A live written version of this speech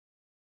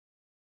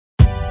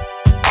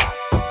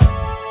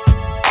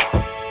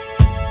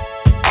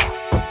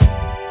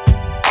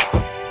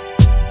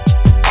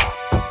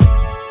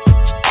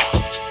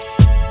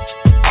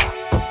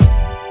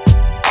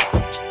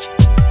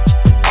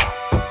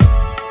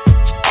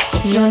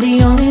You're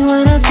the only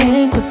one I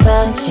think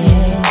about,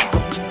 yeah.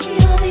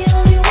 You're the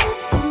only one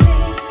for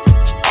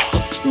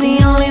me.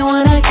 The only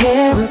one I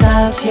care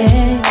about,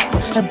 yeah.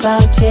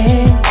 About,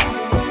 yeah.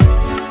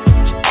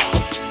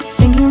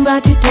 Thinking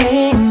about you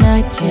day and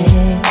night,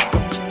 yeah.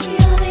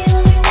 You're the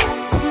only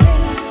one for me.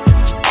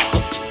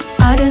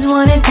 I just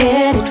wanna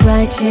get it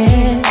right,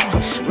 yeah.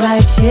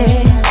 Right,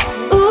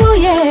 yeah. Ooh,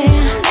 yeah.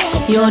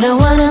 You're the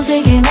one I'm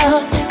thinking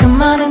of.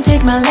 Come on and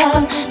take my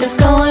love. Let's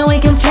go and we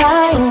can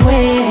fly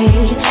away.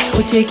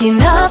 We're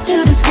taking off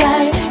to the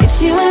sky.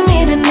 It's you and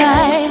me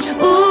tonight.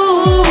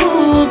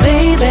 Ooh,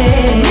 baby.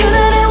 You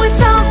know that we're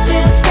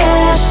something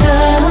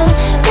special.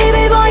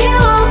 Baby boy, you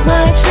are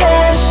my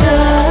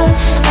treasure.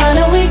 I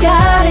know we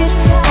got it.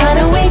 I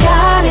know we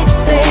got it,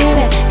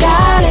 baby.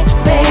 Got it,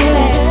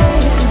 baby.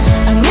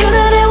 I knew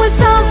that it was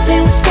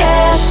something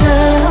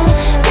special.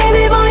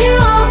 Baby boy, you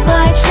are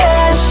my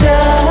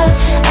treasure.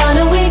 I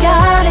know we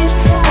got it.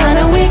 I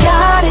know we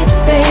got it,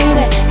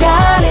 baby.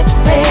 Got it,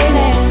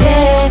 baby.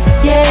 Yeah,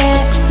 yeah,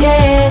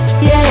 yeah,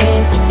 yeah,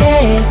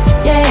 yeah,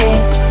 yeah,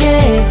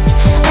 yeah.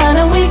 I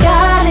know we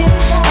got it.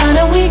 I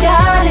know we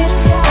got it.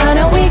 I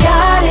know we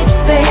got it,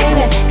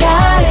 baby.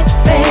 Got it,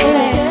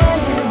 baby.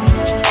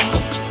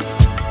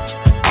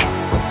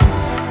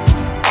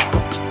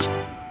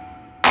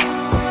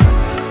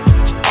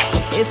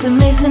 It's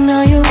amazing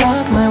how you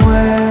rock my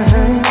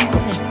world.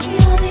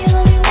 You're the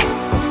only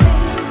one for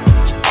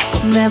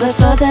me. Never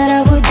thought that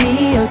I would be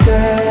your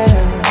girl.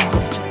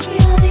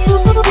 You're the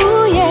only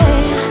ooh, yeah.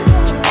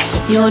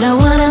 You're the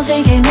one I'm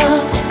thinking of.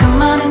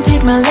 Come on and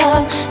take my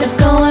love. Let's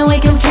go and we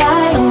can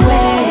fly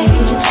away.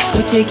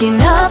 We're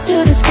taking off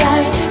to the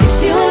sky.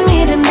 It's you and